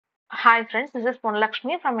Hi friends, this is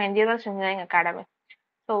Ponlakshmi from Endurance Engineering Academy.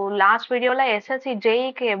 So last வீடியோவில் SSC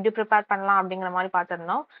ஜேஇக்கு எப்படி prepare பண்ணலாம் அப்படிங்கிற மாதிரி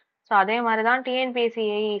பார்த்துருந்தோம். ஸோ அதே மாதிரி தான் டிஎன்பிஎஸ்சி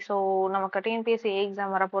ஏஇ. ஸோ நமக்கு டிஎன்பிஎஸ்சி ஏஇ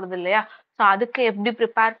எக்ஸாம் வர போகிறது இல்லையா? ஸோ அதுக்கு எப்படி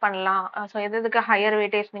ப்ரிப்பேர் பண்ணலாம், ஸோ எதுக்கு ஹையர்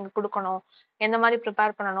வெயிட்டேஜ் நீங்கள் கொடுக்கணும், எந்த மாதிரி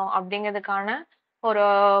ப்ரிப்பேர் பண்ணணும் அப்படிங்கிறதுக்கான ஒரு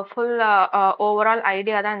ஃபுல் ஓவரால்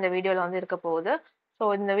ஐடியா தான் இந்த வீடியோவில் வந்து இருக்க போகுது.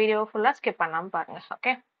 ஸோ இந்த வீடியோ ஃபுல்லாக ஸ்கிப் பண்ணாமல் பாருங்கள்.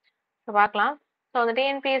 ஓகே, ஸோ பார்க்கலாம். ஸோ அந்த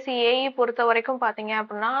டிஎன்பிஎஸ்சி ஏஇ பொறுத்த வரைக்கும் பார்த்தீங்க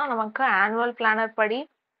அப்படின்னா நமக்கு ஆனுவல் பிளானர் படி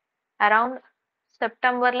அரவுண்ட்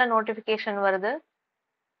செப்டம்பர்ல நோட்டிஃபிகேஷன் வருது,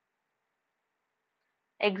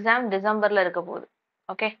 எக்ஸாம் டிசம்பர்ல இருக்க போகுது.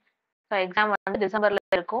 ஓகே, ஸோ எக்ஸாம் வந்து டிசம்பர்ல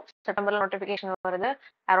இருக்கும், செப்டம்பர்ல நோட்டிஃபிகேஷன் வருது.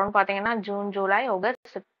 அரௌண்ட் பார்த்தீங்கன்னா June, July, August,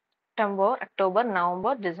 September, October,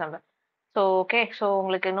 November, December. So okay, so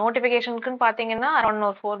உங்களுக்கு நோட்டிஃபிகேஷனுக்குன்னு பார்த்தீங்கன்னா அரௌண்ட்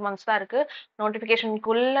ஒரு 4 months தான் இருக்கு.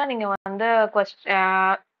 நோட்டிஃபிகேஷனுக்குள்ள நீங்க வந்து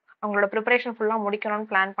உங்களோட ப்ரிப்பரேஷன் ஃபுல்லாக முடிக்கணும்னு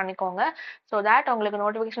பிளான் பண்ணிக்கோங்க. ஸோ தேட் உங்களுக்கு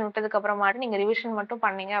நோட்டிஃபிகேஷன் விட்டதுக்கு அப்புறமாட்டு நீங்கள் ரிவிஷன் மட்டும்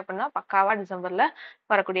பண்ணீங்க அப்படின்னா பக்காவாக டிசம்பரில்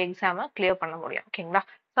வரக்கூடிய எக்ஸாமை கிளியர் பண்ண முடியும். ஓகேங்களா?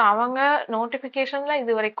 ஸோ அவங்க நோட்டிஃபிகேஷனில்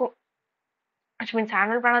இது வரைக்கும் மீன்ஸ்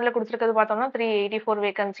ஆனுவல் பிளானரில் கொடுத்துருக்கிறது பார்த்தோம்னா 384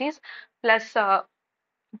 வேகன்சிஸ் ப்ளஸ்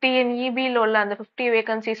டிஎன்இபியில் உள்ள அந்த 50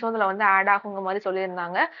 வேகன்சிஸும் இதில் வந்து ஆட் ஆகுங்க மாதிரி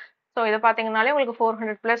சொல்லியிருந்தாங்க. ஸோ இதை பார்த்தீங்கன்னாலே உங்களுக்கு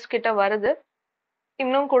 400+ கிட்ட வருது.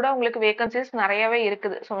 இன்னும் கூட உங்களுக்கு வேகன்சிஸ் நிறையவே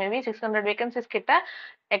இருக்குது. ஸோ மேபி 600 வேகன்சிஸ் கிட்ட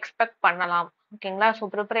எக்ஸ்பெக்ட் பண்ணலாம். ஓகேங்களா? ஸோ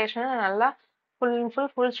ப்ரிப்பரேஷனை நல்லா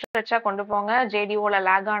ஃபுல் ஸ்ட்ரெச்சாக கொண்டு போங்க. ஜேடிஓல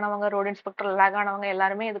லேக் ஆனவங்க, ரோட் இன்ஸ்பெக்டர் லேக் ஆனவங்க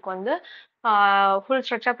எல்லாருமே இதுக்கு வந்து ஃபுல்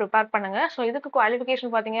ஸ்ட்ரெச்சாக ப்ரிப்பேர் பண்ணுங்க. ஸோ இதுக்கு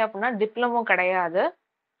குவாலிஃபிகேஷன் பார்த்தீங்க அப்படின்னா டிப்ளமோ கிடையாது.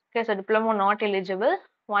 Okay, so diploma not eligible,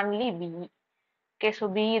 only BE. Okay, so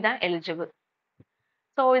BE தான் எலிஜிபிள்.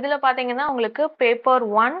 ஸோ இதில் பார்த்தீங்கன்னா உங்களுக்கு பேப்பர்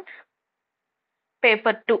 1,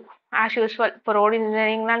 பேப்பர் 2 ஆஸ் யூஸ்வல் இப்போ ரோடு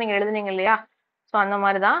இன்ஜினியரிங்லாம் நீங்கள் எழுதுனீங்க இல்லையா? ஸோ அந்த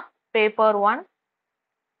மாதிரி தான் பேப்பர் 1,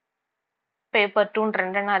 பேப்பர் 2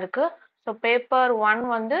 ரெண்டுன்னா இருக்கு. ஸோ பேப்பர் 1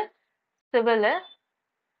 வந்து சிவிலு,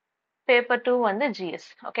 பேப்பர் 2 வந்து ஜிஎஸ்.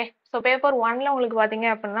 ஓகே, ஸோ பேப்பர் 1ல உங்களுக்கு பார்த்தீங்க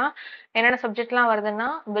அப்படின்னா என்னென்ன சப்ஜெக்ட்லாம் வருதுன்னா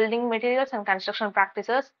building materials and construction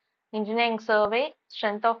practices, engineering survey,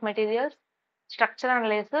 strength of materials, structure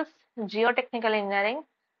analysis, geotechnical engineering,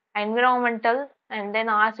 environmental, and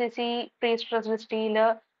then RCC, ப்ரீஸ்ட்ரஸ்டு steel,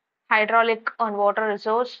 hydraulic and water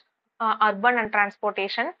resource, urban and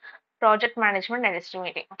transportation, project management and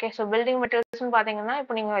estimating. Okay, so building மெட்டீரியல்ஸ்னு பார்த்தீங்கன்னா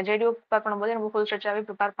இப்போ நீங்கள் JDO prepare பண்ணும்போது நம்ம full ஸ்ட்ரெச்சாகவே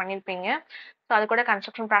prepare பண்ணியிருப்பீங்க. So அது கூட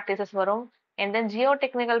construction practices வரும். And then Jio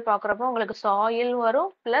technical பார்க்குறப்போ உங்களுக்கு சாயில் வரும்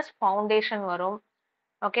ப்ளஸ் ஃபவுண்டேஷன் வரும்.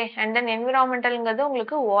 ஓகே, அண்ட் தென் என்விரான்மெண்டல்ங்கிறது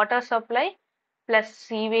உங்களுக்கு வாட்டர் சப்ளை ப்ளஸ்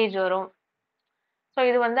சீவேஜ் வரும். ஸோ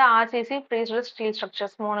இது வந்து ஆர்சிசி, ப்ரீஸ்ட்ரஸ்டு ஸ்டீல்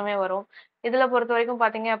ஸ்ட்ரக்சர்ஸ் மூணுமே வரும். இதில் பொறுத்த வரைக்கும்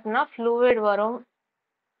பார்த்தீங்க அப்படின்னா ஃப்ளூயிட் வரும்,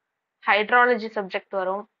 ஹைட்ராலஜி சப்ஜெக்ட்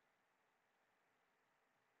வரும்,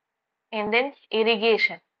 அண்ட் தென்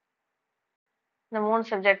இரிகேஷன், இந்த 3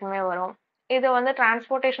 சப்ஜெக்ட்டுமே வரும். இது வந்து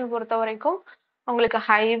டிரான்ஸ்போர்ட்டேஷன் பொறுத்த வரைக்கும் உங்களுக்கு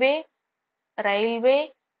highway, railway,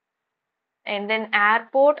 and then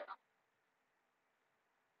airport,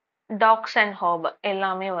 dogs and harbour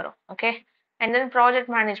எல்லாமே வரும். Okay, and then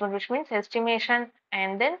project management which means estimation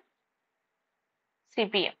and then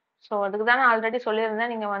CPM. So அதுக்கு தான் நான் ஆல்ரெடி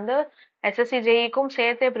சொல்லியிருந்தேன் நீங்கள் வந்து எஸ்எஸ்சி ஜேஇக்கும்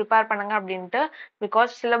சேர்த்தே ப்ரிப்பேர் பண்ணுங்க அப்படின்ட்டு.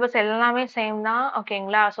 பிகாஸ் சிலபஸ் எல்லாமே சேம் தான்.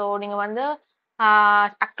 ஓகேங்களா? ஸோ நீங்கள் வந்து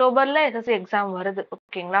அக்டோபரில் எஸ்எஸ்சி எக்ஸாம் வருது.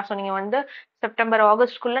 ஓகேங்களா? ஸோ நீங்கள் வந்து செப்டம்பர்,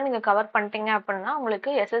 ஆகஸ்ட்குள்ளே நீங்கள் கவர் பண்ணிட்டீங்க அப்படின்னா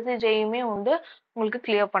உங்களுக்கு எஸ்எஸ்சி ஜேஇயுமே வந்து உங்களுக்கு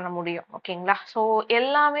கிளியர் பண்ண முடியும். ஓகேங்களா? ஸோ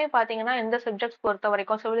எல்லாமே பார்த்தீங்கன்னா இந்த சப்ஜெக்ட்ஸ் பொறுத்த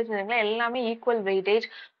வரைக்கும் சிவில் இன்ஜினியரிங்ல எல்லாமே ஈக்குவல் வெயிட்டேஜ்.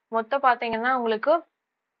 மொத்தம் பார்த்தீங்கன்னா உங்களுக்கு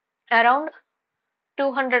அரவுண்ட்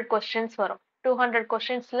 200 கொஸ்டின்ஸ் வரும். 200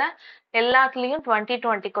 கொஸ்டின்ஸ்ல எல்லாத்துலேயும்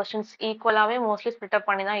 20 கொஸ்டின்ஸ் ஈக்குவலாகவே மோஸ்ட்லி ஸ்பிளிட்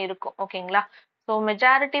பண்ணி தான் இருக்கும். ஓகேங்களா? ஸோ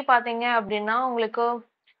மெஜாரிட்டி பார்த்தீங்க அப்படின்னா உங்களுக்கு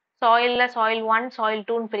சாயில் 1, சாயில்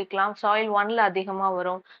 2ன்னு பிரிக்கலாம். சாயில் 1ல அதிகமாக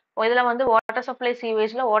வரும். இதில் வந்து water supply,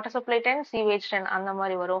 சீவேஜில் water supply 10, sewage 10 அந்த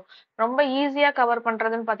மாதிரி வரும். ரொம்ப ஈஸியாக கவர்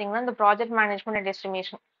பண்ணுறதுன்னு பார்த்தீங்கன்னா இந்த project management and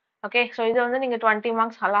estimation. Okay, so இது வந்து நீங்கள் 20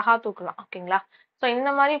 மார்க்ஸ் அழகாக தூக்கலாம். ஓகேங்களா? ஸோ இந்த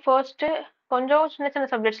மாதிரி ஃபர்ஸ்ட்டு கொஞ்சம் சின்ன சின்ன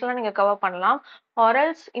சப்ஜெக்ட்ஸ்லாம் நீங்கள் கவர் பண்ணலாம்.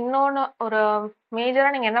 ஆர்எல்ஸ் இன்னொன்று ஒரு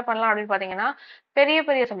மேஜராக நீங்கள் என்ன பண்ணலாம் அப்படின்னு பார்த்தீங்கன்னா பெரிய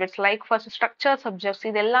பெரிய subjects like first structure subjects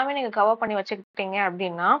இது எல்லாமே நீங்கள் கவர் பண்ணி வச்சுக்கிட்டீங்க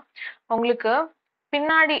அப்படின்னா உங்களுக்கு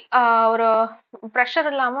பின்னாடி ஒரு ப்ரெஷர்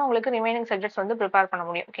இல்லாமல் உங்களுக்கு ரிமைனிங் சப்ஜெக்ட்ஸ் வந்து ப்ரிப்பேர் பண்ண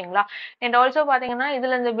முடியும். ஓகேங்களா? அண்ட் ஆல்சோ பார்த்தீங்கன்னா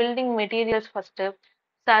இதில் இந்த building materials first,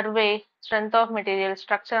 survey, strength of material,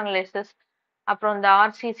 structure analysis, அப்புறம் இந்த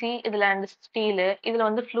ஆர்சிசி, இதில் அந்த ஸ்டீலு, இதில்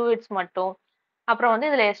வந்து ஃப்ளூயிட்ஸ் மட்டும், அப்புறம் வந்து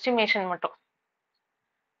இதில் எஸ்டிமேஷன் மட்டும்.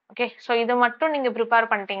 ஓகே, ஸோ இது மட்டும் நீங்கள் ப்ரிப்பேர்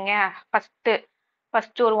பண்ணிட்டீங்க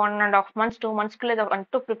ஃபஸ்ட்டு ஒரு 1.5 months 2 monthsக்குள்ள இதை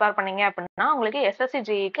மட்டும் ப்ரிப்பேர் பண்ணீங்க அப்படின்னா உங்களுக்கு எஸ்எஸ்சி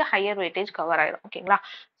ஜேஇக்கு ஹையர் வெயிட்டேஜ் கவர் ஆயிடும். ஓகேங்களா?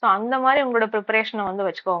 ஸோ அந்த மாதிரி உங்களோட ப்ரிப்பரேஷனை வந்து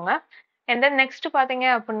வச்சுக்கோங்க. அண்ட் தென் நெக்ஸ்ட் பார்த்தீங்க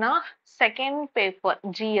அப்படின்னா second paper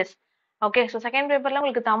GS. Okay. So second பேப்பர்ல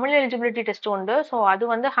உங்களுக்கு தமிழ் எலிஜிபிலிட்டி டெஸ்ட் உண்டு. ஸோ அது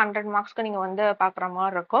வந்து 100 மார்க்ஸ்க்கு நீங்க வந்து பார்க்குற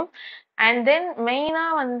மாரி இருக்கும். அண்ட் தென் மெயினா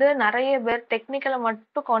வந்து நெறைய பேர் டெக்னிக்கல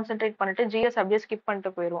மட்டும் கான்சன்ட்ரேட் பண்ணிட்டு ஜிஎஸ் அப்படியே ஸ்கிப்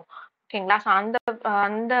பண்ணிட்டு போயிருவோம். ஓகேங்களா? ஸோ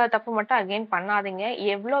அந்த தப்பு மட்டும் அகைன் பண்ணாதீங்க.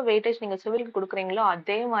 எவ்வளோ வெயிட்டேஜ் நீங்க சிவிலுக்கு குடுக்குறீங்களோ,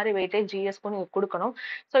 அதே மாரி வெயிட்டேஜ் ஜிஎஸ்க்கும் நீங்க குடுக்கணும்.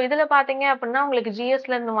 ஸோ இதுல பார்த்தீங்க அப்படின்னா, உங்களுக்கு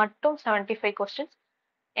ஜிஎஸ்ல இருந்து மட்டும் 75 questions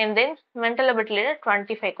and then mental அபிலிட்டில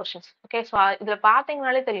 25 questions. Okay. So இதுல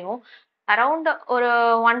பார்த்தீங்கனாலே தெரியும். அரவுண்ட் ஒரு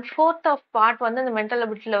 1/4 ஆஃப் பார்ட் வந்து இந்த மென்டல்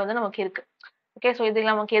அபிலிட்டில வந்து நமக்கு இருக்கு. ஓகே. ஸோ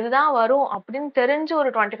இதுல நமக்கு எதுதான் வரும் அப்படின்னு தெரிஞ்சு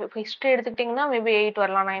ஒரு 25 ஹிஸ்டரி எடுத்துக்கிட்டீங்கன்னா மேபி 8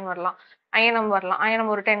 வரலாம், 9 வரலாம். ஐஎன்எம் வரலாம்.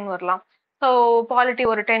 ஐஎன்எம் ஒரு 10 வரலாம். ஸோ பாலிட்டி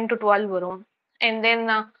ஒரு 10 to 12 வரும். அண்ட் தென்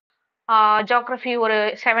ஜியோகிராஃபி ஒரு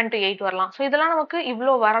 7 to 8 வரலாம். ஸோ இதெல்லாம் நமக்கு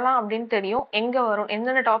இவ்வளோ வரலாம் அப்படின்னு தெரியும். எங்க வரும்,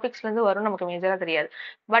 எந்தெந்த டாபிக்ஸ்ல இருந்து வரும் நமக்கு மேஜரா தெரியாது.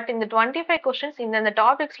 பட் இந்த 25 கொஸ்டின்ஸ் இந்த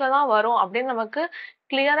டாபிக்ஸ்ல தான் வரும் அப்படின்னு நமக்கு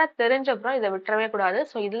கிளியரா தெரிஞ்சப்பறம் இதை விட்டுறவே கூடாது.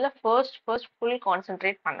 ஸோ இதுல ஃபர்ஸ்ட் ஃபுல்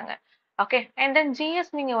கான்சென்ட்ரேட் பண்ணுங்க. ஓகே. அண்ட் தென்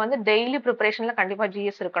ஜிஎஸ் நீங்க வந்து டெய்லி ப்ரிப்பரேஷன்ல கண்டிப்பா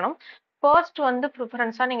ஜிஎஸ் இருக்கணும். ஃபர்ஸ்ட் வந்து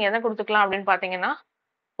ப்ரிஃபரன்ஸா நீங்க எதை கொடுத்துக்கலாம் அப்படின்னு பாத்தீங்கன்னா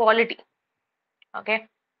பாலிட்டி. ஓகே.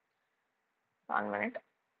 1 மினிட்.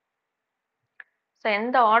 ஸோ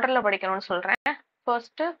எந்த ஆர்டர்ல படிக்கணும்னு சொல்றேன்.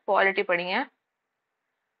 ஃபர்ஸ்ட் பாலிட்டி படிங்க.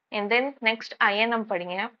 அண்ட் தென் நெக்ஸ்ட் ஐஎன்எம்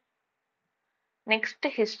படிங்க. Next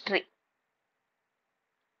history.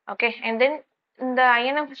 Okay. And then இந்த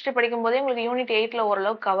ஐஎன்எம் ஹிஸ்டரி படிக்கும் போதே உங்களுக்கு யூனிட் 8ல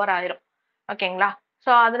ஓரளவுக்கு கவர் ஆயிரும். ஓகேங்களா?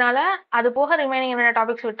 ஸோ அதனால அது போக ரிமைனிங் என்னென்ன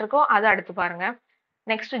டாபிக்ஸ் விட்டுருக்கோ அதை அடுத்து பாருங்க.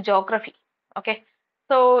 Next geography. ஓகே.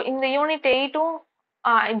 ஸோ இந்த யூனிட் 8ம்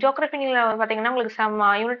ஜியோகிராஃபில பார்த்தீங்கன்னா உங்களுக்கு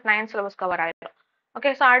யூனிட் 9 சிலபஸ் கவர் ஆயிடும்.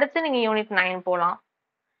 ஓகே. ஸோ அடுத்து நீங்க யூனிட் 9 போகலாம்.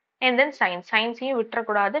 அண்ட் தென் சயின்ஸையும்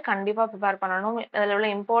விட்டுறக்கூடாது. கண்டிப்பா ப்ரிப்பேர் பண்ணணும். அதில் உள்ள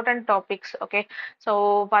இம்பார்ட்டன்ட் டாபிக்ஸ். ஓகே. ஸோ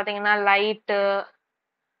பார்த்தீங்கன்னா light,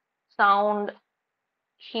 sound,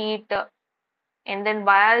 heat, and then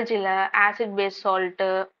பயாலஜில acid base salt,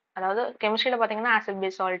 அதாவது கெமிஸ்ட்ரியில பார்த்தீங்கன்னா acid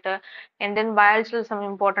base salt, and then பயாலஜில some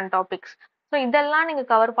important topics. So இதெல்லாம் நீங்க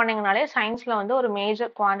கவர் பண்ணீங்கனாலே சயின்ஸ்ல வந்து ஒரு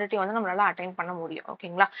மேஜர் குவான்டிட்டி வந்து நம்மளால அட்டைன் பண்ண முடியும்.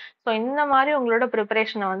 ஓகேங்களா? ஸோ இந்த மாதிரி உங்களோட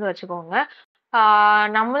ப்ரிப்பரேஷனை வந்து வச்சுக்கோங்க.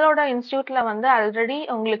 நம்மளோட இன்ஸ்டியூட்ல வந்து ஆல்ரெடி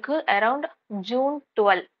உங்களுக்கு அரௌண்ட் ஜூன்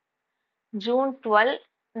 12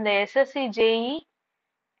 இந்த எஸ்எஸ்சி ஜேஇ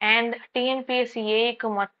அண்ட் டிஎன்பிஎஸ்சி ஏக்கு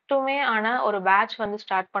மட்டுமே ஆன ஒரு பேட்ச் வந்து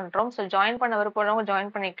ஸ்டார்ட் பண்றோம். ஸோ ஜாயின் பண்ண விருப்பம்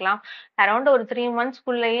ஜாயின் பண்ணிக்கலாம். அரௌண்ட் ஒரு 3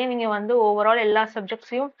 மந்த்ஸ்க்குள்ளேயே நீங்க வந்து ஓவரால் எல்லா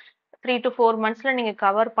சப்ஜெக்ட்ஸையும் 3 to 4 மந்த்ஸ்ல நீங்க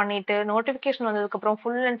கவர் பண்ணிட்டு நோட்டிபிகேஷன் வந்ததுக்கு அப்புறம்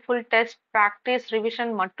ஃபுல் டெஸ்ட் ப்ராக்டிஸ்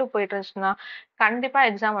ரிவிஷன் மட்டும் போயிட்டு இருந்துச்சுன்னா கண்டிப்பா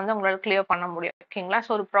எக்ஸாம் வந்து உங்களால கிளியர் பண்ண முடியும். ஓகேங்களா?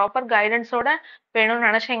 ஸோ ஒரு ப்ராப்பர் கைடன்ஸோட வேணும்னு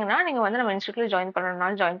நினைச்சீங்கன்னா நீங்க வந்து நம்ம இன்ஸ்டியூட்ல ஜாயின்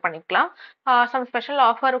பண்ணணும்னாலும் ஜாயின் பண்ணிக்கலாம். சம் ஸ்பெஷல்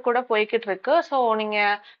ஆஃபர் கூட போய்கிட்டு இருக்கு. ஸோ நீங்க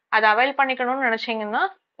அதை அவைல் பண்ணிக்கணும்னு நினைச்சீங்கன்னா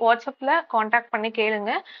வாட்ஸ்அப்ல காண்டாக்ட் பண்ணி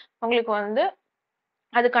கேளுங்க. உங்களுக்கு வந்து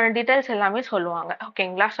அதுக்கான டீடைல்ஸ் எல்லாமே சொல்லுவாங்க.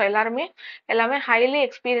 ஓகேங்களா? ஸோ எல்லாமே ஹைலி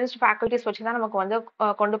எக்ஸ்பீரியன்ஸ்ட் ஃபேக்கல்டிஸ் வச்சு தான் நமக்கு வந்து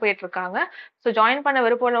கொண்டு போயிட்டு இருக்காங்க. ஸோ ஜாயின் பண்ண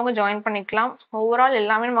விருப்பம் உள்ளவங்க ஜாயின் பண்ணிக்கலாம். ஓவரால்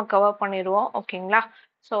எல்லாமே நம்ம கவர் பண்ணிடுவோம். ஓகேங்களா?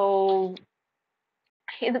 ஸோ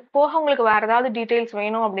இது போக உங்களுக்கு வேற ஏதாவது டீடைல்ஸ்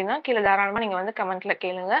வேணும் அப்படின்னா கீழே தாராளமா நீங்க வந்து கமெண்ட்ல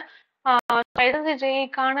கேளுங்க. எஸ்எஸ்சி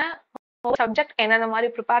ஜேஇக்கான சப்ஜெக்ட் என்னென்ன மாதிரி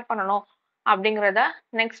ப்ரிப்பேர் பண்ணணும் அப்படிங்கிறத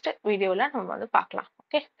நெக்ஸ்ட் வீடியோல நம்ம வந்து பார்க்கலாம்.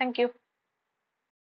 ஓகே. தேங்க்யூ.